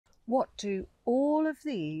What do all of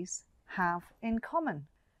these have in common?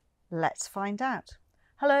 Let's find out.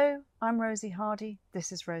 Hello, I'm Rosie Hardy.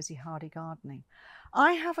 This is Rosie Hardy Gardening.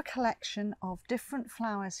 I have a collection of different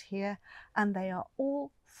flowers here, and they are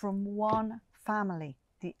all from one family,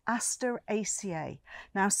 the Asteraceae.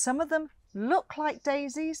 Now, some of them look like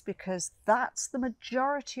daisies because that's the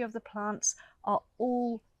majority of the plants are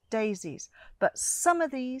all daisies, but some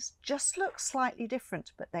of these just look slightly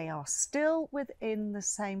different, but they are still within the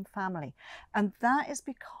same family, and that is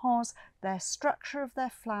because their structure of their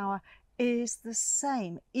flower is the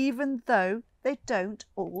same, even though they don't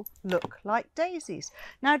all look like daisies.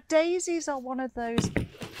 Now, daisies are one of those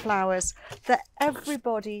flowers that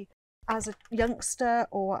everybody as a youngster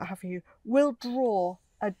or what have you will draw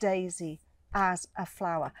a daisy as a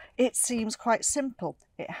flower. It seems quite simple.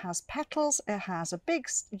 It has petals, it has a big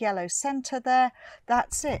yellow center there,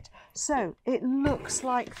 that's it. So it looks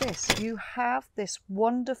like this. You have this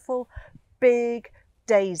wonderful big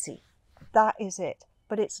daisy. That is it.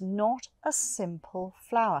 But it's not a simple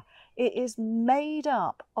flower. It is made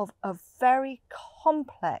up of a very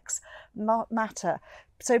complex matter.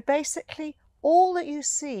 So basically all that you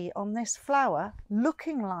see on this flower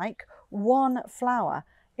looking like one flower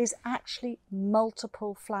is actually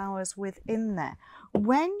multiple flowers within there.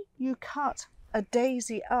 When you cut a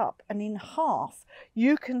daisy up and in half,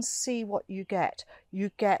 you can see what you get. You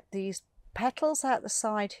get these petals out the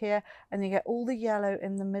side here, and you get all the yellow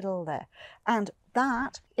in the middle there. And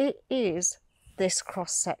that, it is this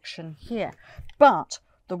cross section here. But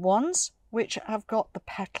the ones which have got the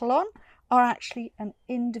petal on are actually an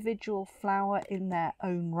individual flower in their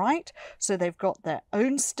own right. So they've got their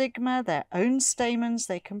own stigma, their own stamens,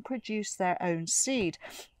 they can produce their own seed.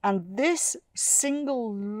 And this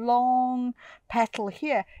single long petal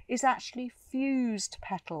here is actually fused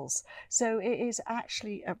petals. So it is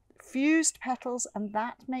actually a fused petals, and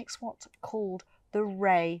that makes what's called the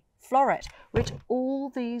ray floret, which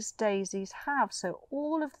all these daisies have. So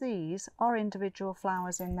all of these are individual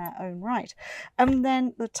flowers in their own right. And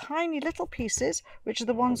then the tiny little pieces, which are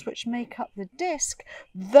the ones which make up the disc,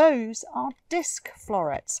 those are disc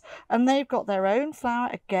florets, and they've got their own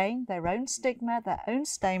flower, again, their own stigma, their own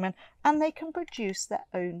stamen, and they can produce their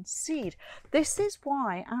own seed. This is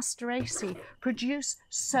why Asteraceae produce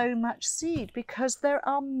so much seed, because there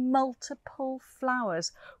are multiple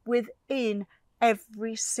flowers within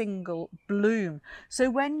every single bloom. So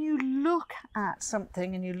when you look at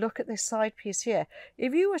something and you look at this side piece here,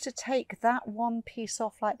 if you were to take that one piece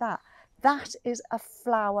off like that, that is a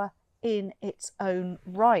flower in its own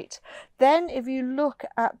right. Then if you look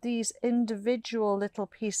at these individual little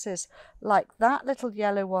pieces like that little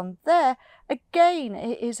yellow one there, again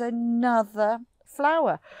it is another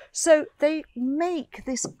flower. So they make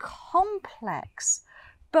this complex,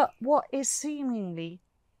 but what is seemingly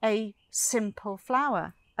a simple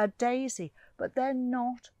flower, a daisy, but they're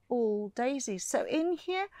not all daisies. So in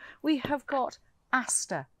here we have got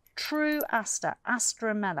Aster, true Aster, Aster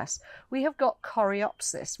amellus. We have got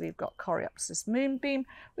Coreopsis, we've got Coreopsis Moonbeam,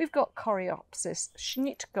 we've got Coreopsis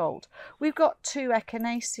Schnittgold. We've got two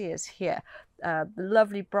Echinaceas here, the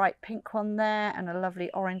lovely bright pink one there and a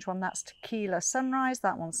lovely orange one, that's Tequila Sunrise,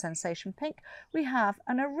 that one's Sensation Pink. We have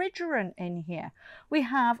an Erigeron in here. We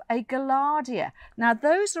have a Gaillardia. Now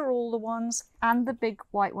those are all the ones, and the big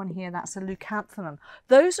white one here, that's a Leucanthemum.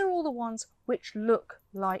 Those are all the ones which look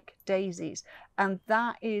like daisies, and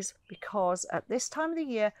that is because at this time of the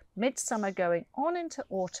year, midsummer going on into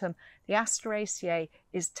autumn, the Asteraceae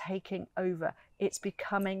is taking over. It's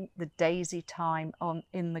becoming the daisy time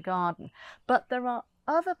in the garden. But there are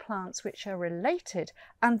other plants which are related,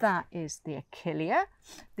 and that is the Achillea,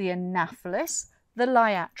 the Anaphalis, the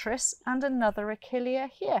Liatris, and another Achillea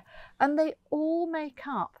here. And they all make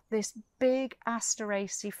up this big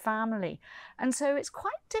Asteraceae family. And so it's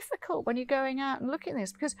quite difficult when you're going out and looking at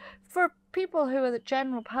this, because for people who are the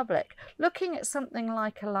general public, looking at something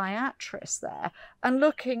like a Liatris there and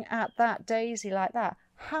looking at that daisy like that,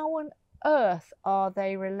 how on earth are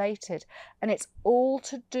they related? And it's all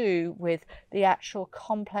to do with the actual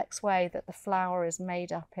complex way that the flower is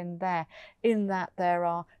made up in there, in that there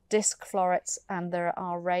are disc florets and there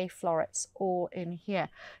are ray florets all in here.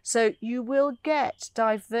 So you will get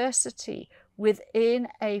diversity within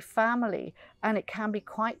a family, and it can be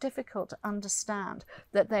quite difficult to understand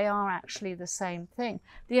that they are actually the same thing.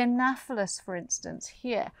 The Anaphalis, for instance,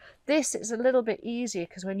 here, this is a little bit easier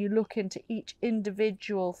because when you look into each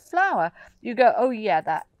individual flower, you go, oh yeah,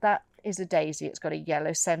 that is a daisy. It's got a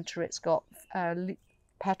yellow centre, it's got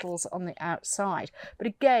petals on the outside. But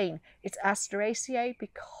again, it's Asteraceae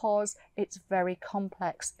because it's very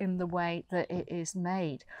complex in the way that it is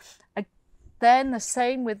made. Then the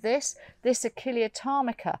same with this Achillea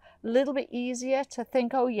ptarmica, a little bit easier to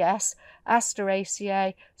think, oh yes,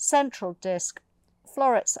 Asteraceae, central disc,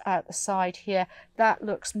 florets out the side here. That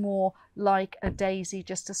looks more like a daisy,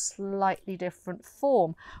 just a slightly different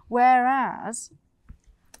form. Whereas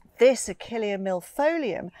this Achillea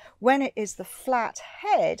milfolium, when it is the flat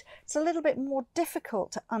head, it's a little bit more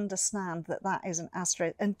difficult to understand that that is an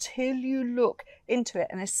Asteraceae until you look into it,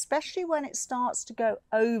 and especially when it starts to go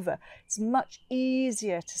over, it's much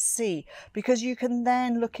easier to see because you can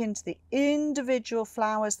then look into the individual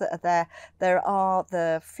flowers that are there. There are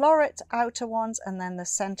the floret outer ones and then the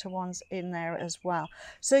center ones in there as well.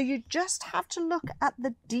 So you just have to look at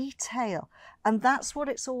the detail, and that's what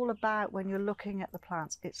it's all about when you're looking at the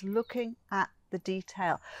plants. It's looking at the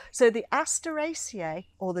detail. So the Asteraceae,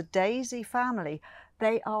 or the daisy family,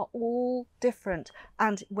 they are all different,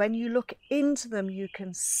 and when you look into them you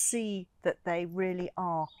can see that they really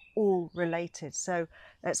are all related. So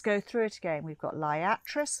let's go through it again. We've got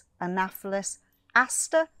Liatris, Anaphalis,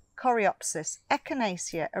 Aster, Coreopsis,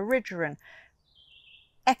 Echinacea, Erigeron,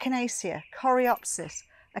 Echinacea, Coreopsis,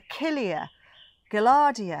 Achillea,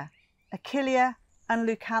 Gaillardia, Achillea and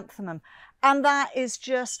Leucanthemum. And that is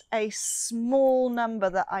just a small number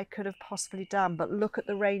that I could have possibly done, but look at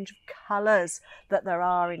the range of colours that there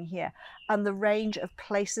are in here and the range of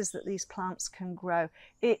places that these plants can grow.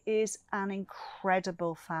 It is an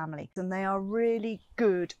incredible family, and they are really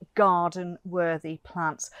good garden worthy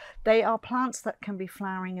plants. They are plants that can be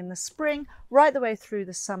flowering in the spring right the way through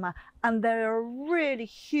the summer, and there are a really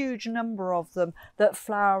huge number of them that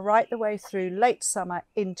flower right the way through late summer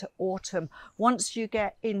into autumn, once you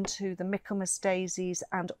get into the Michaelmas daisies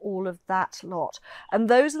and all of that lot. And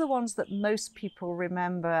those are the ones that most people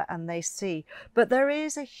remember and they see. But there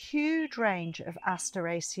is a huge range of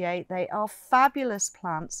Asteraceae. They are fabulous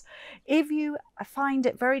plants. If you find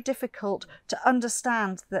it very difficult to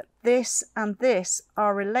understand that this and this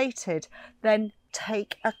are related, then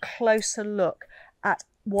take a closer look at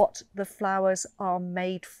what the flowers are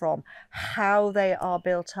made from, how they are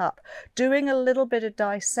built up. Doing a little bit of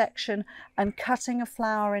dissection and cutting a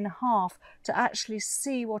flower in half to actually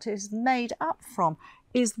see what it is made up from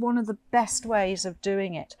is one of the best ways of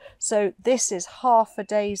doing it. So this is half a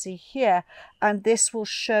daisy here, and this will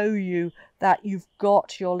show you that you've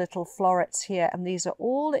got your little florets here, and these are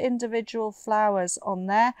all individual flowers on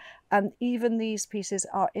there, and even these pieces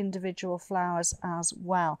are individual flowers as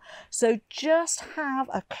well. So just have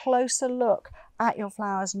a closer look at your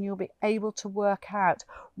flowers and you'll be able to work out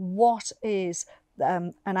what is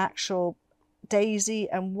an actual daisy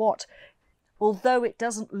and what, although it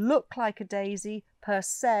doesn't look like a daisy per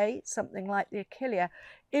se, something like the Achillea,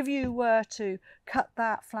 if you were to cut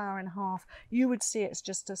that flower in half, you would see it's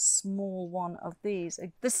just a small one of these.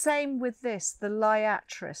 The same with this, the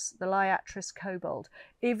Liatris Kobold.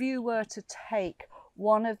 If you were to take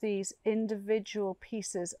one of these individual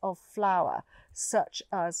pieces of flower, such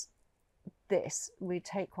as this, we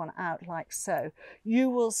take one out like so, you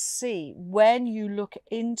will see when you look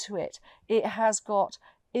into it, it has got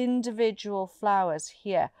individual flowers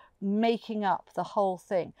here making up the whole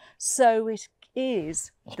thing. So it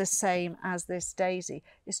is the same as this daisy.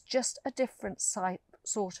 It's just a different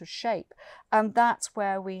sort of shape, and that's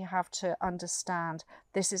where we have to understand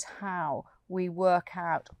this is how we work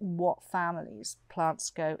out what families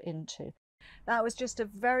plants go into. That was just a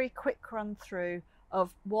very quick run through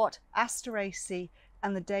of what Asteraceae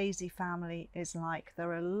and the daisy family is like.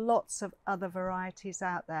 There are lots of other varieties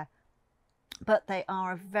out there, but they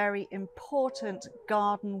are a very important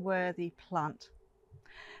garden-worthy plant.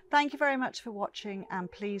 Thank you very much for watching,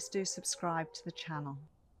 and please do subscribe to the channel.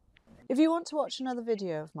 If you want to watch another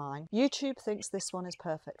video of mine, YouTube thinks this one is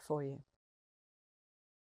perfect for you.